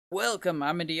Welcome,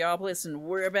 I'm Indyopolis, and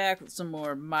we're back with some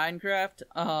more Minecraft.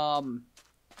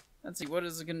 Let's see, what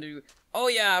is it gonna do? Oh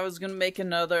yeah, I was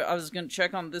gonna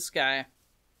check on this guy.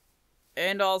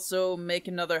 And also make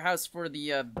another house for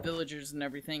the, villagers and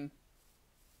everything.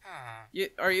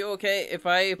 Are you okay? If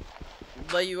I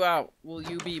let you out, will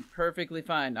you be perfectly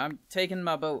fine? I'm taking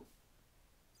my boat.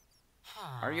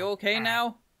 Are you okay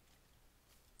now?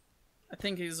 I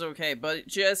think he's okay, but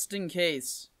just in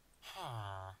case.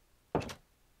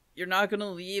 You're not gonna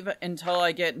leave until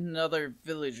I get another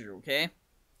villager, okay?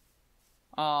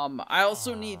 I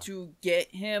also need to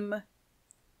get him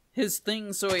his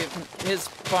thing so he can, his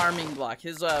farming block,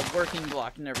 his working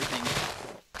block and everything.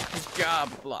 His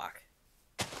job block.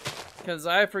 Because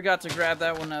I forgot to grab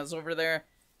that when I was over there.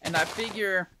 And I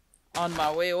figure on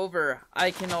my way over,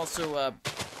 I can also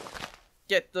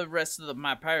get the rest of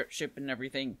my pirate ship and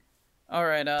everything.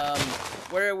 Alright,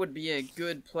 where would be a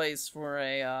good place for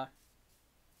a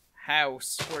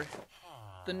house for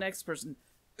the next person?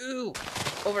 Ooh,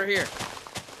 over here.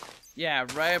 Yeah,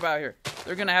 right about here.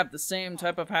 They're gonna have the same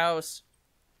type of house.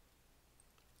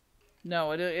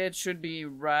 No, it should be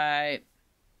right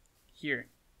here.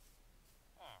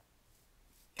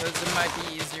 Because it might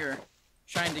be easier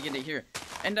trying to get it here.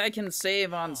 And I can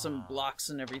save on some blocks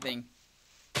and everything.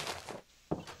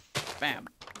 Bam.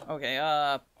 Okay,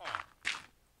 let's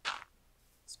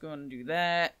go and do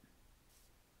that.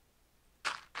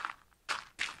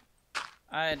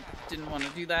 I didn't want to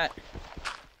do that.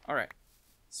 Alright.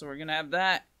 So we're gonna have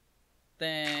that.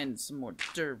 Then some more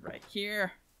dirt right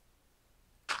here.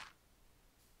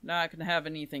 Not gonna have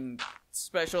anything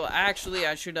special. Actually,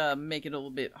 I should make it a little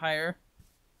bit higher.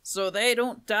 So they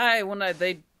don't die when I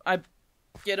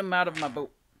get them out of my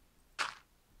boat.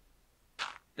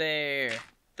 There.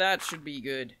 That should be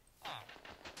good.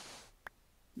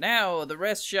 Now, the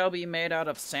rest shall be made out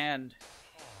of sand.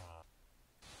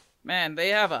 Man, they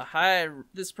have a high...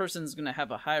 This person's gonna have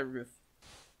a high roof.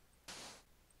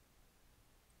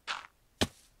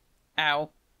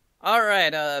 Ow.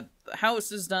 Alright, the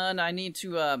house is done. I need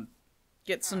to,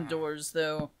 get some doors,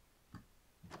 though.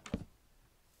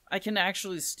 I can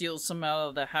actually steal some out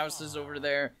of the houses over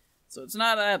there, so it's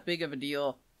not that big of a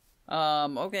deal.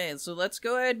 Okay, so let's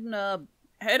go ahead and,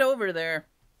 head over there.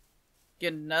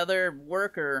 Get another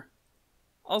worker.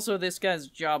 Also, this guy's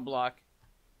job block.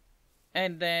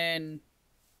 And then...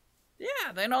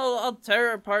 yeah, then I'll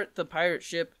tear apart the pirate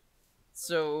ship.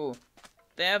 So...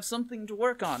 they have something to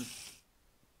work on.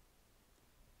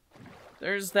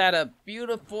 There's that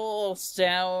beautiful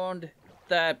sound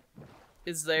that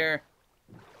is there.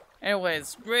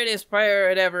 Anyways, greatest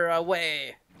pirate ever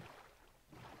away.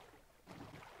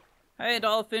 Hey,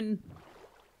 dolphin.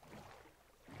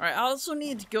 Alright, I also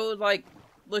need to go, like,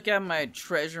 look at my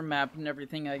treasure map and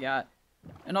everything I got.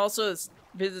 And also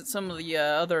visit some of the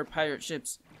other pirate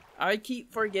ships. I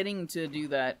keep forgetting to do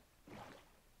that.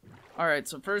 Alright,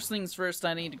 so first things first,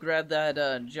 I need to grab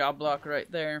that job block right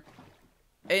there.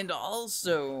 And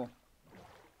also,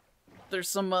 there's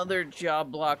some other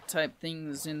job block type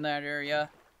things in that area.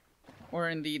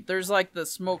 Or there's like the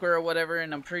smoker or whatever,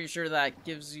 and I'm pretty sure that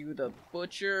gives you the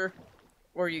butcher.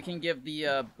 Or you can give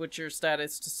the butcher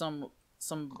status to some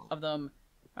of them.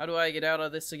 How do I get out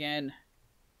of this again?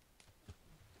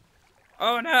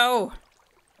 Oh no!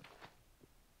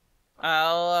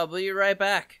 I'll be right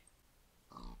back.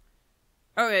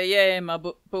 Okay, yay, my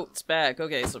boat's back.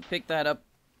 Okay, so pick that up.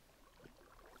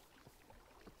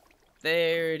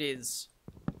 There it is.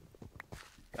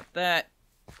 Got that.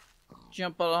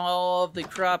 Jump on all of the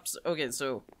crops. Okay,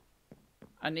 so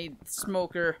I need the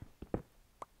smoker.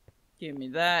 Give me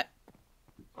that.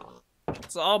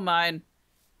 It's all mine.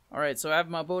 Alright, so I have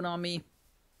my boat on me.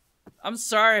 I'm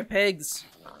sorry, pigs.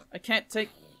 I can't take...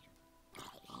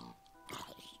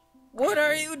 What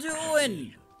are you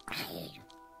doing?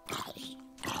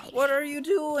 What are you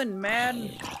doing,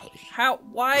 man?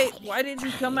 Why did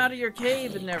you come out of your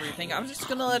cave and everything? I'm just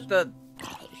gonna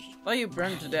let you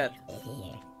burn to death.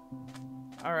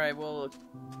 Alright, well,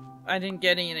 I didn't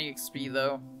get any XP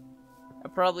though. I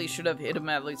probably should have hit him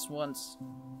at least once.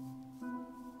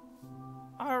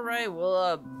 Alright,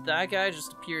 well, that guy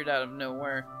just appeared out of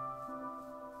nowhere.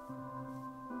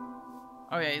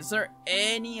 Okay, is there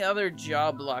any other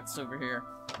job blocks over here?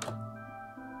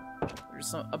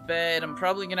 There's a bed. I'm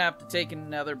probably gonna have to take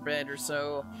another bed or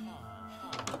so.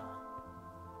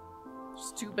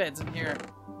 There's 2 beds in here.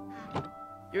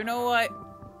 You know what?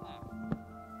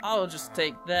 I'll just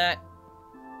take that.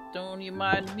 Don't you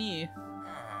mind me.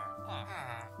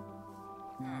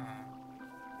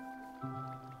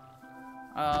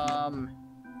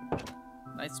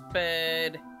 Nice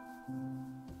bed.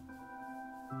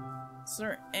 Is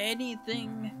there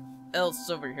anything else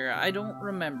over here? I don't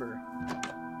remember.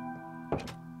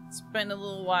 It's been a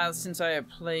little while since I have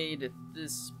played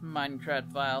this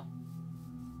Minecraft file.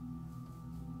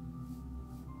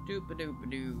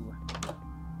 Doop-a-doop-a-doo.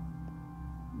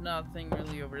 Nothing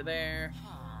really over there.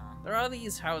 There are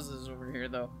these houses over here,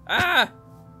 though. Ah!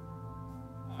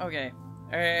 Okay.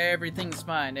 Everything's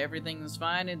fine. Everything's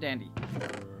fine and dandy.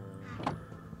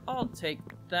 I'll take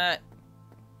that.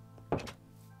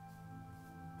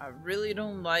 I really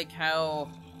don't like how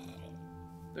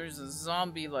there's a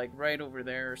zombie, like, right over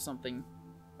there or something.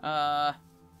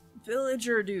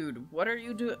 Villager dude, what are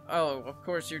you doing? Oh, of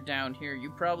course you're down here.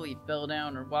 You probably fell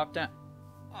down or walked down.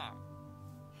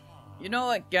 You know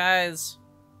what, guys?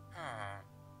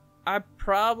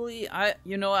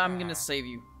 You know what, I'm gonna save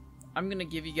you. I'm gonna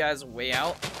give you guys a way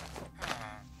out.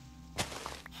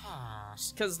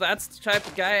 Just because that's the type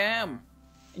of guy I am.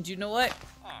 And you know what?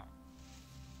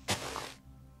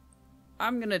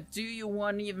 I'm gonna do you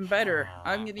one even better.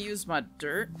 I'm gonna use my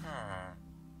dirt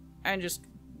and just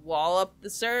wall up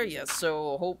this area,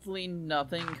 so hopefully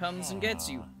nothing comes and gets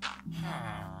you.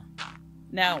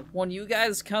 Now, when you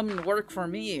guys come and work for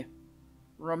me,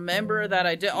 remember that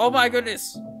I did— oh my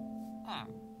goodness!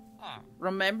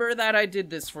 Remember that I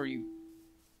did this for you.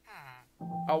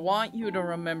 I want you to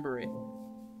remember it.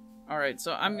 Alright,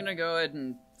 so I'm gonna go ahead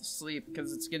and sleep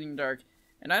because it's getting dark.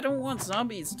 And I don't want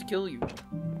zombies to kill you.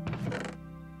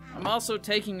 I'm also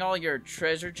taking all your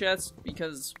treasure chests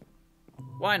because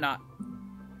why not?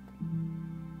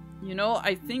 You know,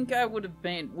 I think I would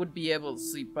be able to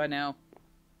sleep by now.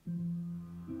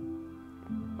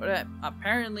 But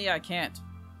apparently I can't.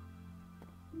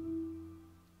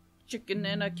 Chicken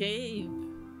in a cave.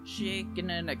 Chicken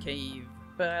in a cave.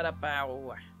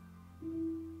 Ba-da-bow.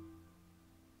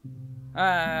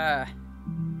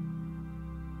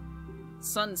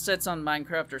 Sunsets on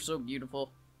Minecraft are so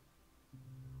beautiful.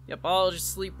 Yep, I'll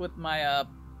just sleep with my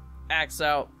axe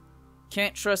out.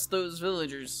 Can't trust those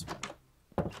villagers.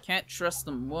 Can't trust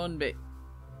them one bit.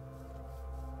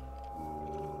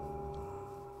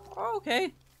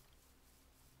 Okay.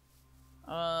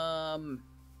 Hold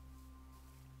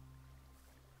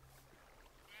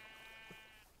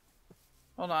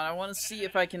on, I want to see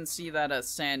if I can see that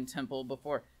sand temple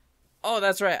before. Oh,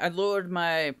 that's right. I lowered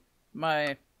my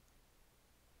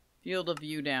field of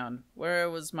view down. Where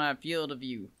was my field of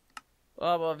view?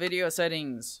 Blah blah, video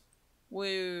settings.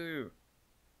 Woo.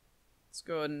 Let's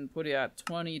go ahead and put it at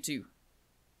 22.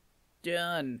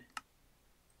 Done.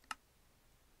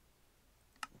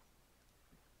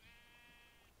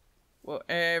 Well,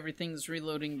 everything's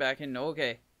reloading back in.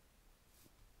 Okay.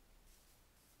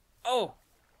 Oh!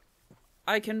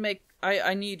 I can make—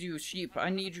 I need you, sheep.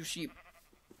 I need you, sheep.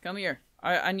 Come here.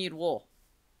 I need wool.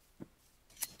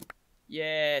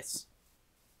 Yes.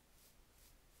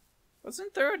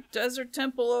 Wasn't there a desert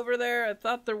temple over there? I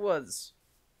thought there was.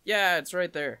 Yeah, it's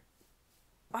right there.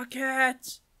 A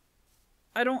cat!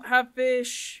 I don't have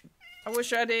fish. I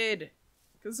wish I did.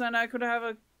 Because then I could have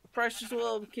a precious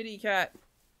little kitty cat.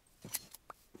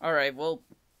 Alright, well.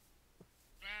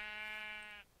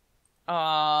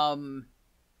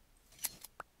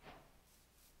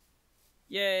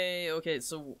 Yay, okay,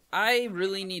 so I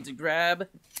really need to grab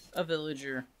a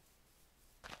villager.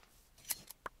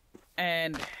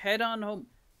 And head on home.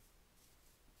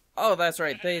 Oh, that's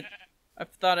right, I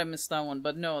thought I missed that one,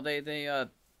 but no, they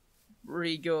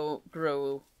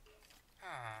grow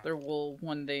their wool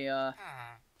when they,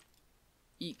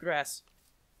 eat grass.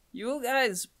 You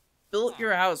guys built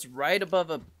your house right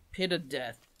above a pit of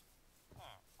death.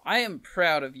 I am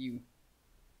proud of you.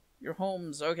 Your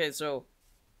homes— okay, so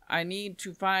I need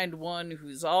to find one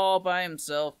who's all by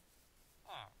himself.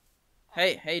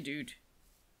 Hey, dude.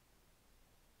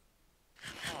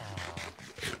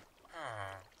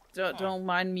 Don't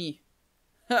mind me.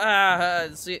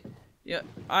 See, yeah,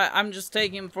 I'm just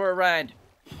taking him for a ride.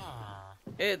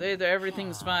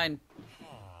 Everything's fine.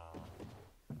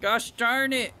 Gosh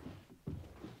darn it!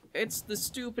 It's the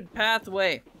stupid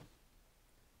pathway.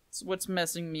 It's what's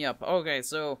messing me up. Okay,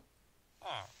 so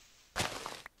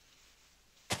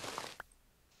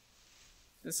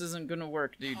this isn't gonna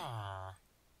work, dude.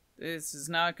 This is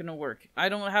not gonna work. I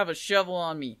don't have a shovel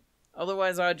on me.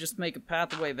 Otherwise, I'd just make a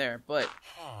pathway there, but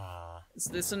is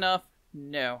this enough?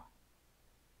 No.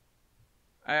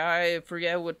 I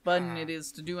forget what button it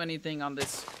is to do anything on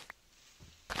this.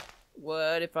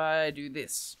 What if I do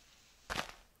this?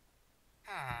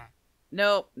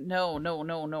 No.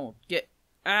 Get—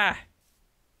 ah!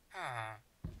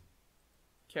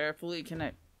 Carefully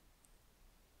connect.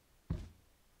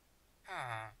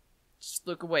 Just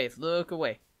look away.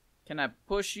 Can I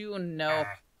push you? No.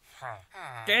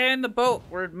 Get in the boat.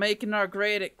 We're making our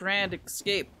grand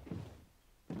escape.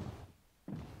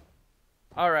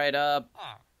 Alright,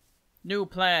 new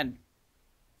plan.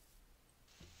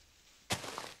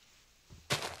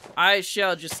 I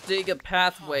shall just dig a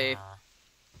pathway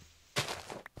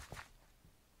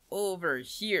over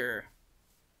here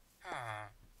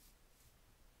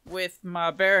with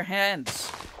my bare hands.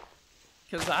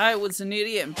 Because I was an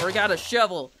idiot and forgot a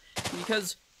shovel.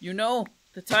 Because, you know,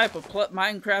 the type of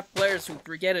Minecraft players who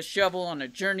forget a shovel on a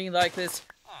journey like this,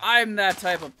 I'm that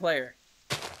type of player.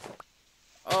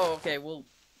 Oh, okay, well,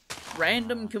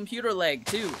 random computer lag,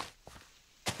 too.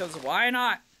 Because why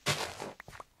not?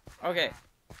 Okay.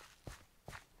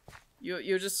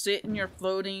 You're just sitting, you're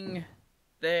floating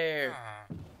there.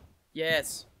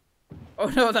 Yes. Oh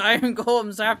no, the iron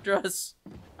golem's after us.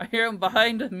 I hear him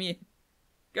behind me.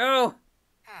 Go!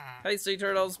 Hi, sea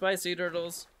turtles. Bye, sea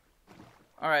turtles.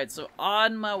 Alright, so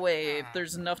on my way, if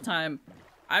there's enough time,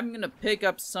 I'm gonna pick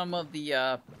up some of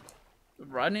the,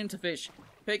 run into fish.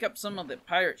 Pick up some of the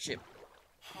pirate ship.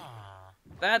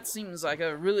 That seems like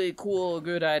a really cool,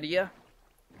 good idea.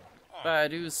 But I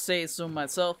do say so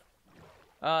myself.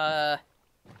 I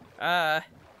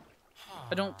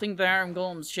don't think the iron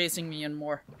golem's chasing me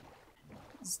anymore.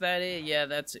 Is that it? Yeah,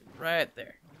 that's it. Right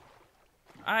there.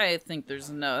 I think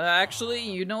there's no... Actually,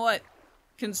 you know what?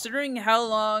 Considering how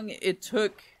long it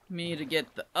took me to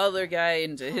get the other guy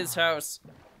into his house,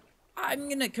 I'm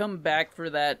gonna come back for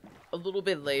that a little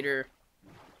bit later.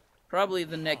 Probably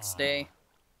the next day.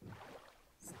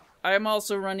 I'm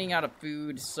also running out of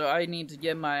food, so I need to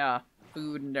get my,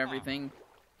 food and everything.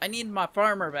 I need my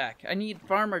farmer back. I need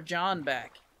Farmer John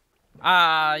back.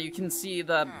 Ah, you can see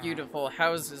the beautiful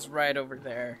houses right over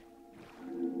there.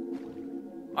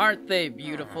 Aren't they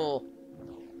beautiful?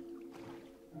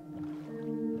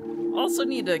 Also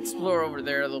need to explore over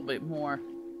there a little bit more.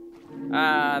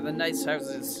 Ah, the nice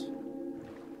houses.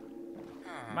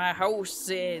 My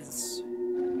houses.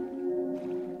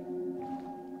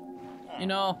 You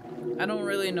know, I don't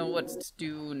really know what to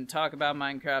do and talk about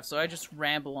Minecraft, so I just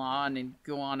ramble on and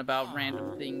go on about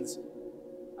random things.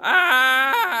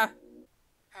 Ah!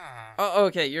 Oh,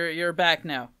 okay, you're back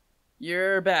now.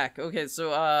 You're back. Okay,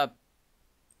 so,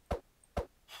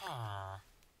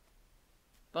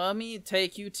 let me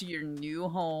take you to your new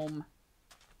home.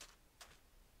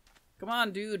 Come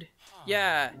on, dude.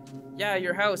 Yeah,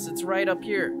 your house, it's right up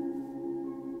here.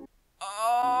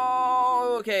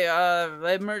 Oh, okay,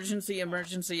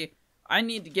 emergency. I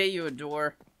need to get you a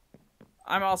door.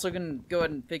 I'm also gonna go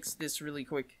ahead and fix this really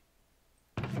quick.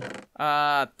 Threw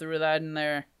that in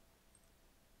there.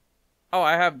 Oh,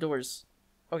 I have doors.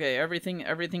 Okay,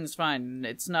 everything's fine.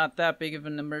 It's not that big of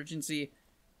an emergency.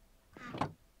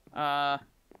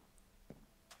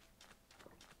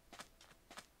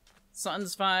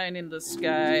 Sun's fine in the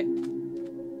sky.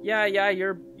 Yeah,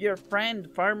 your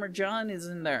friend, Farmer John, is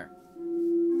in there.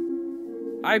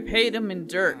 I paid him in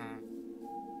dirt.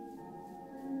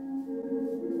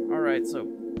 Alright, so...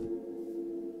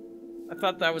 I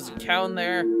thought that was a cow in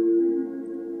there.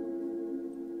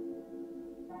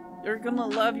 You're gonna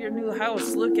love your new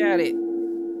house, look at it.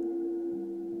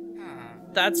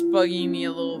 That's bugging me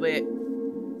a little bit.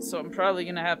 So I'm probably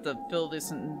gonna have to fill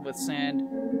this in with sand.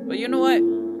 But you know what?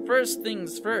 First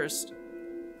things first.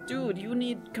 Dude, you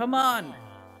need... Come on!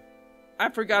 I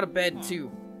forgot a bed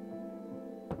too.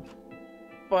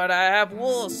 But I have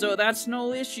wool, so that's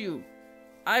no issue.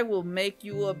 I will make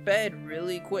you a bed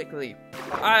really quickly.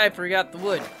 I forgot the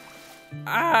wood.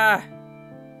 Ah!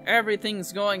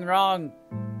 Everything's going wrong.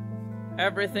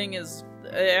 Everything's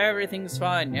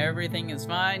fine. Everything is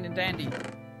fine and dandy.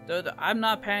 I'm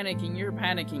not panicking, you're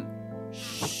panicking.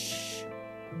 Shh.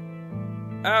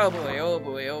 Oh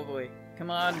boy.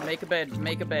 Come on, make a bed.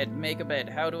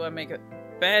 How do I make a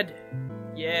bed?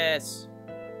 Yes.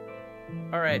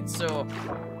 Alright, so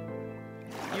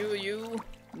you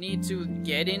need to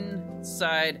get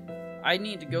inside. I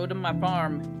need to go to my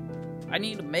farm. I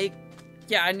need to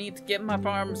get my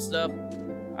farm stuff.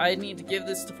 I need to give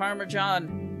this to Farmer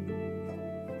John.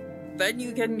 Then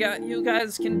you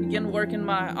guys can begin working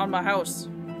on my house.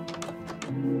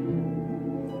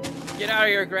 Get out of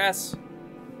here, grass.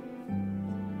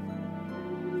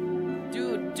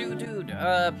 Dude.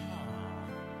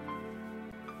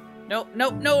 No,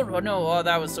 oh,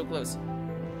 that was so close.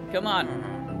 Come on.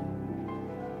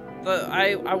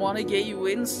 I want to get you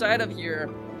inside of here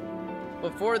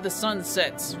before the sun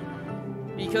sets.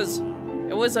 Because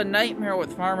it was a nightmare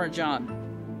with Farmer John.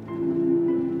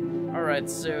 Alright,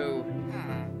 so...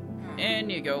 in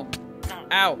you go.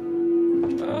 Ow.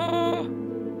 Oh.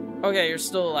 Okay, you're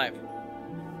still alive.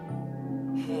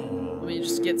 Let me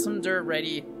just get some dirt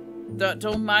ready.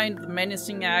 Don't mind the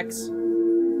menacing axe.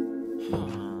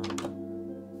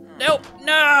 Nope,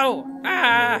 no!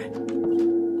 Ah!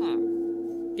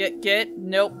 Get,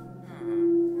 nope.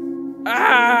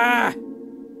 Ah!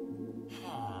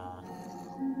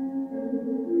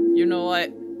 You know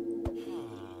what?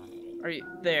 Are you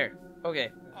there?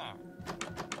 Okay.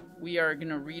 We are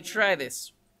gonna retry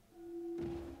this.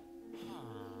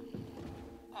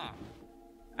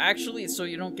 Actually, so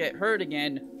you don't get hurt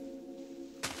again,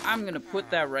 I'm gonna put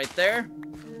that right there.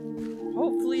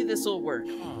 Hopefully this'll work.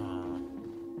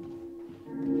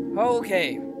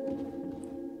 Okay.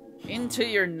 Into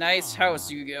your nice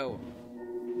house you go.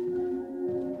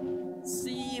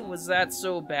 See, was that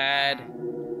so bad?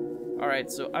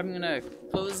 Alright, so I'm gonna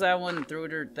close that one and throw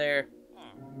dirt there.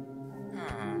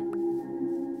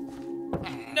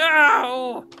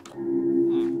 No!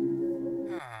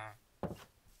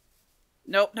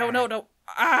 Nope, no.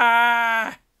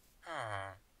 Ah!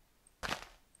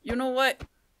 You know what?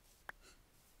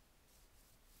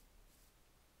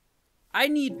 I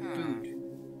need food.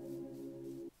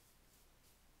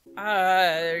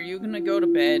 Are you gonna go to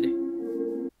bed?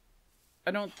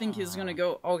 I don't think he's gonna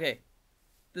go. Okay.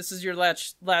 This is your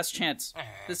last chance.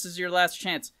 This is your last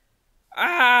chance.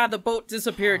 Ah, the boat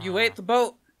disappeared. You ate the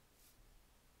boat.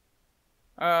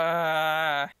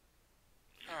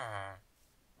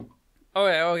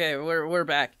 Okay, we're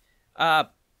back.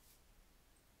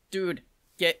 Dude,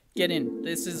 get in.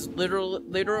 This is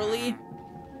literally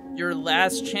your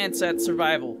last chance at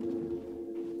survival.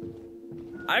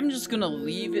 I'm just gonna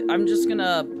leave it. I'm just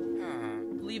gonna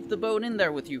leave the boat in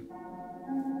there with you.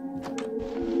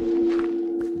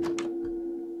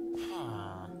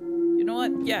 You know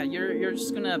what? Yeah, you're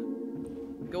just gonna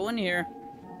go in here.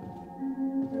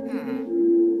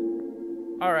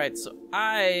 Alright, so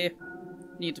I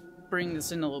need to bring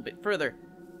this in a little bit further.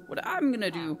 What I'm gonna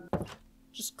do,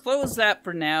 just close that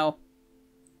for now.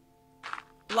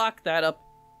 Lock that up.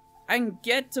 And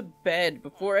get to bed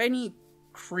before any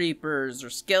creepers or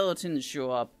skeletons show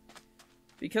up.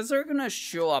 Because they're gonna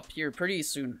show up here pretty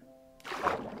soon.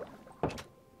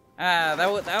 Ah,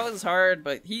 that was hard,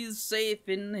 but he's safe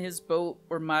in his boat,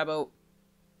 or my boat.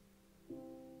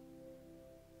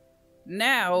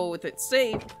 Now, with it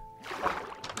safe,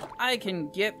 I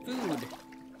can get food.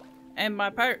 And my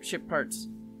pirate ship parts.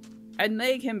 And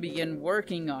they can begin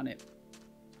working on it.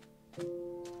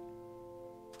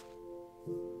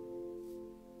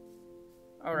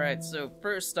 Alright, so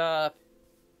first off...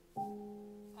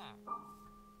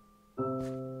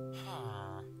 I'm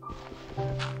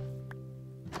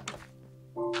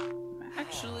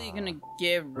actually gonna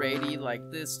get ready like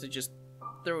this to just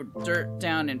throw dirt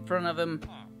down in front of him.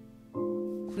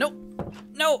 Nope!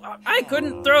 No! I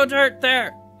couldn't throw dirt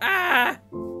there! Ah!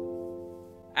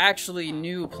 Actually,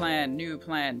 new plan.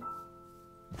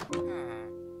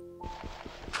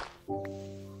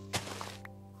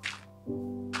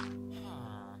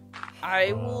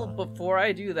 I will, before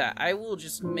I do that, I will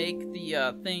just make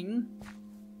the thing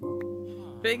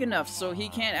big enough so he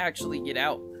can't actually get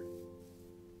out.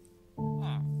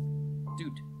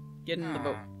 Dude, get in the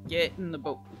boat. Get in the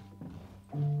boat.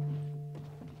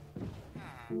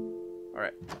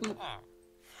 Alright. Oop.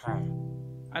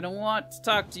 I don't want to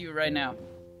talk to you right now.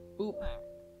 Oop.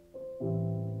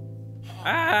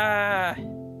 Ah!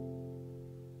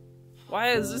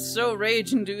 Why is this so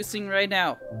rage-inducing right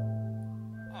now?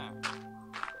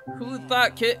 Who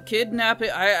thought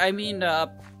kidnapping, I mean,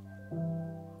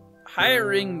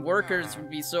 hiring workers would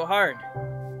be so hard?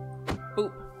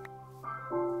 Boop.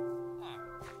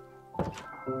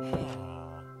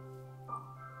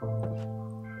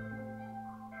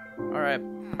 Alright,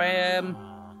 bam.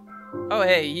 Oh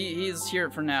hey, he's here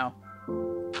for now.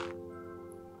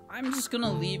 I'm just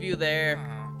gonna leave you there.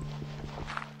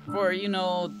 For, you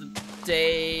know, the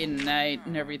day and night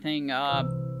and everything,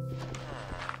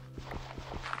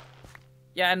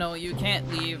 yeah, no, you can't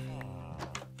leave.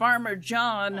 Farmer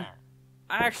John,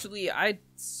 actually, I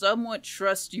somewhat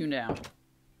trust you now.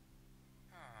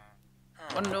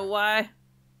 Wanna know why?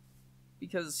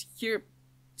 Because here,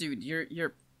 dude,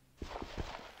 you're...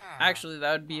 Actually,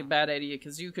 that would be a bad idea,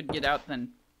 because you could get out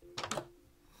then.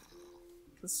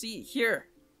 Let's see, here.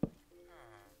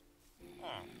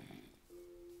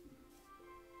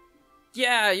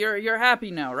 Yeah, you're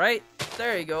happy now, right?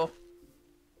 There you go.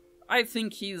 I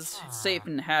think he's safe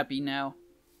and happy now.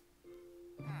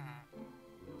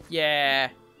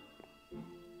 Yeah.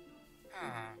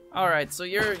 Alright, so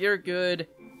you're good.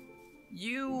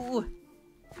 You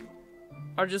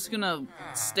are just gonna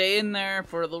stay in there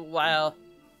for a little while.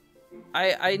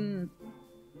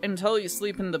 Until you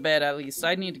sleep in the bed, at least.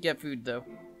 I need to get food, though.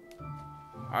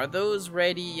 Are those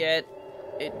ready yet?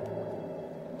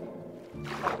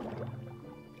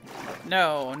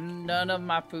 No, none of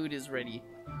my food is ready.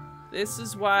 This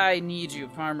is why I need you,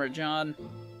 Farmer John.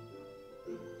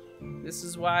 This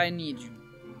is why I need you.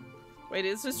 Wait,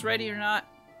 is this ready or not?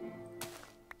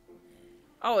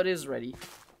 Oh, it is ready.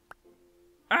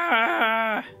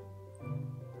 Ah!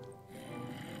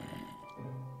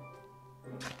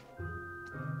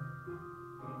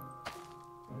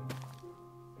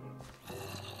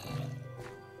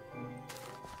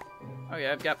 Okay,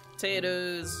 I've got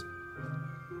potatoes.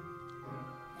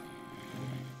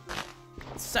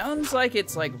 Sounds like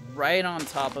it's like right on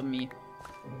top of me.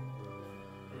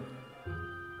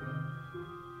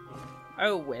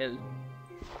 Oh well.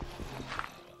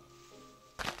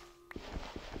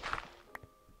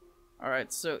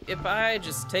 Alright, so if I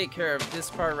just take care of this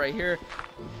part right here,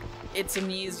 it's an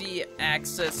easy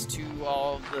access to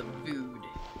all the food.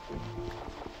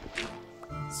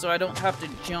 So I don't have to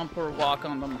jump or walk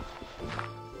on them.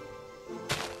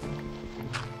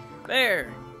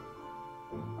 There!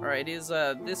 Alright, is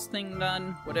this thing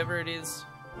done? Whatever it is.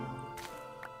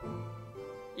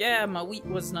 Yeah, my wheat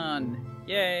was done.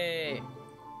 Yay!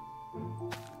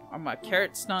 Are my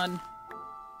carrots done?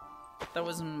 That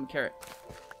wasn't a carrot.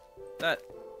 That...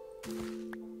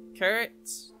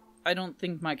 Carrots? I don't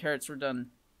think my carrots were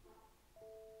done.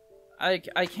 I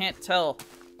can't tell.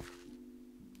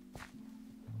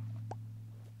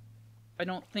 I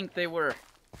don't think they were.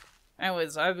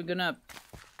 Anyways, I'm gonna...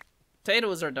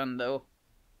 Potatoes are done, though.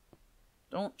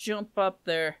 Don't jump up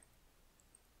there.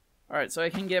 Alright, so I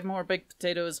can get more baked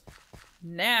potatoes.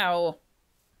 Now...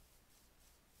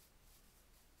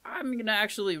 I'm gonna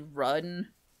actually run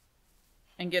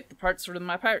and get the parts for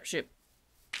my pirate ship.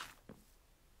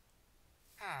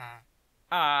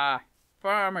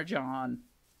 Farmer John.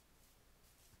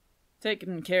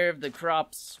 Taking care of the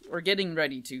crops, or getting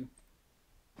ready to.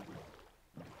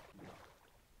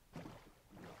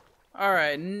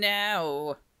 Alright,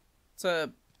 now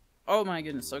to... Oh my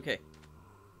goodness, okay.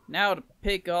 Now to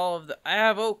pick all of the... I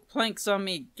have oak planks on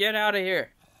me, get out of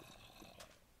here!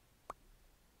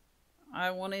 I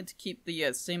wanted to keep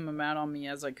the same amount on me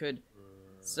as I could.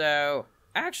 So,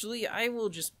 actually, I will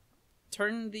just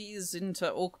turn these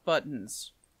into oak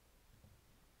buttons.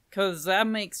 Because that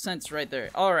makes sense right there.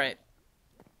 Alright.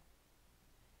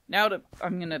 Now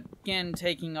I'm gonna begin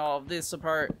taking all of this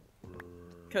apart.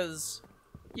 Because,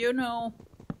 you know,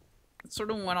 I sort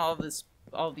of want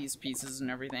all these pieces and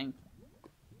everything.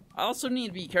 I also need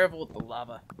to be careful with the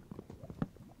lava.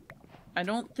 I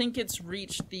don't think it's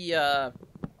reached the,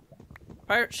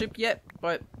 pirate ship yet,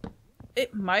 but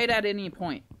it might at any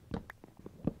point.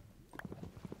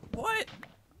 What?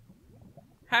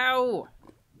 How?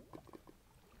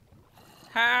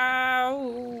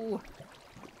 How?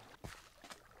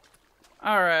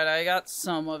 Alright, I got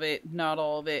some of it, not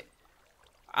all of it.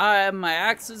 My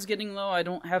axe is getting low, I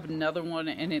don't have another one,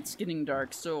 and it's getting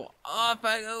dark, so off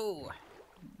I go!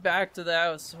 Back to the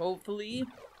house, hopefully.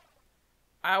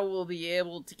 I will be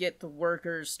able to get the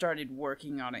workers started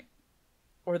working on it.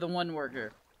 Or the one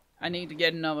worker. I need to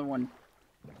get another one.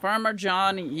 Farmer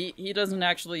John, he doesn't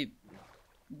actually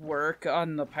work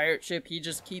on the pirate ship, he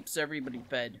just keeps everybody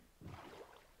fed.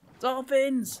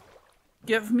 Dolphins!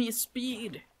 Give me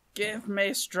speed! Give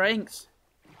me strength!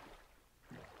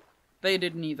 They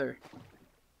didn't either.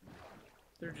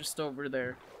 They're just over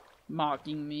there,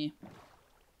 mocking me.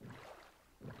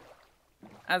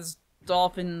 As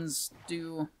dolphins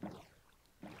do.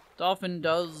 Dolphin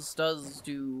does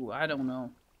do, I don't know.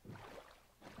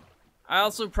 I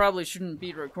also probably shouldn't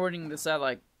be recording this at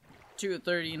like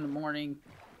 2:30 in the morning.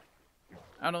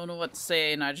 I don't know what to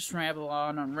say and I just ramble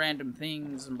on random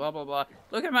things and blah blah blah.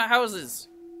 Look at my houses!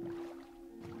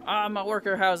 Ah, my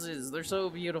worker houses, they're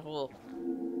so beautiful.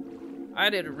 I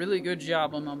did a really good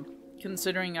job on them,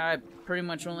 considering I pretty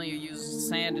much only used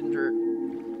sand and dirt.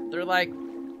 They're like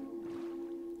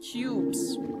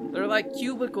cubes. They're like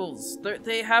cubicles.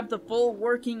 They have the full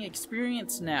working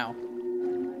experience now.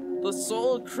 The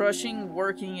soul-crushing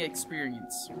working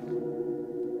experience.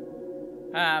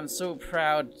 I'm so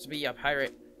proud to be a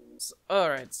pirate.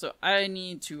 Alright, so I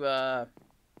need to,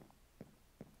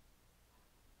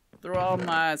 throw all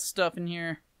my stuff in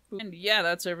here. And yeah,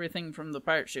 that's everything from the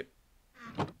pirate ship.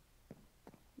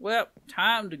 Well,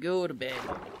 time to go to bed.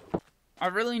 I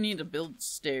really need to build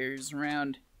stairs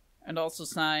around, and also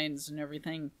signs and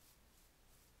everything.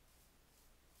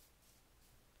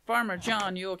 Farmer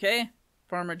John, you okay?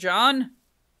 Farmer John?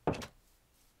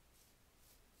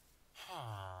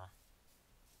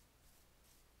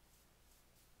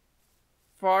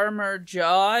 Farmer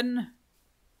John?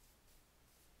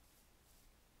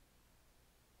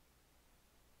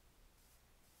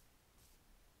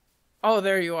 Oh,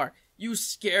 there you are. You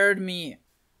scared me.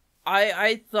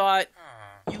 I thought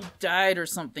you died or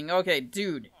something. Okay,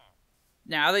 dude.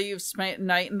 Now that you've spent the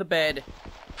night in the bed,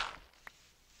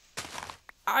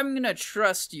 I'm gonna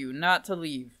trust you not to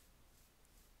leave.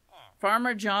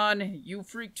 Farmer John, you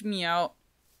freaked me out.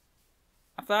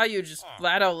 I thought you just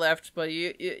flat out left, but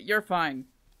you're fine.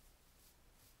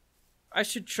 I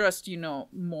should trust you no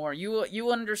more.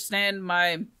 You understand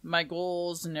my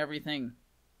goals and everything.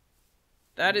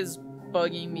 That is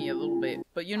bugging me a little bit.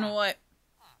 But you know what?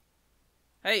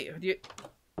 Hey,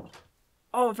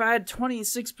 oh, if I had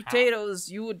 26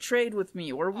 potatoes, you would trade with me,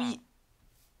 or wheat.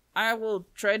 I will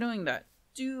try doing that.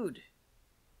 Dude.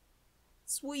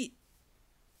 Sweet.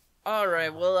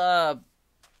 Alright, well,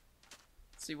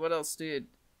 let's see, what else, dude?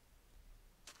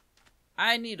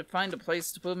 I need to find a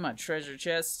place to put my treasure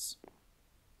chests.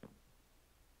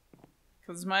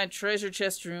 Because my treasure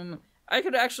chest room, I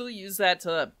could actually use that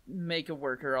to make a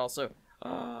worker also.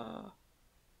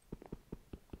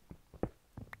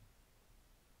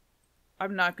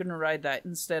 I'm not gonna ride that.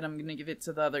 Instead, I'm gonna give it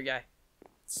to the other guy.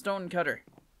 Stone cutter.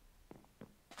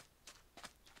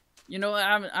 You know,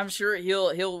 I'm sure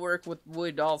he'll work with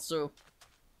wood also.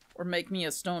 Or make me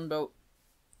a stone boat.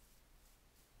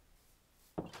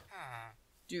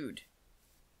 Dude.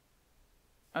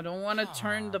 I don't want to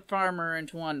turn the farmer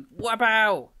into one.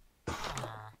 Wapow!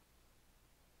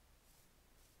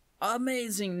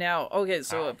 Amazing now. Okay,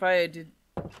 so if I did...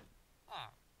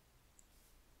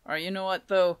 Alright, you know what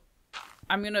though?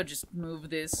 I'm gonna just move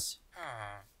this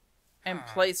and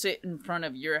place it in front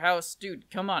of your house. Dude,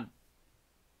 come on.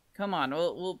 Come on,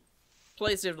 we'll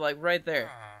place it like right there.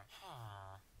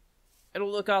 It'll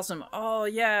look awesome. Oh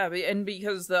yeah, and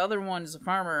because the other one's a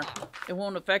farmer, it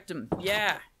won't affect him.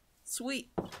 Yeah,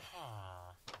 sweet.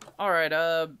 Alright,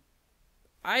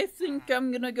 I think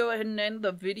I'm gonna go ahead and end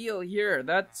the video here.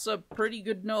 That's a pretty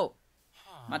good note.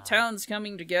 My town's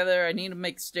coming together. I need to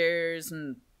make stairs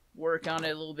and work on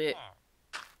it a little bit.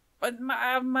 But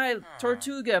I have my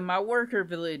Tortuga, my worker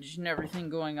village and everything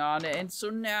going on, and so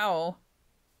now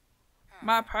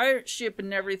my pirate ship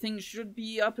and everything should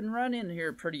be up and running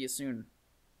here pretty soon.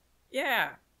 Yeah,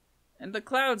 and the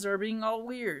clouds are being all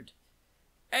weird.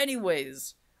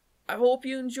 Anyways, I hope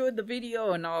you enjoyed the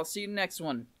video, and I'll see you next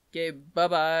one. Okay,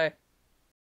 bye-bye.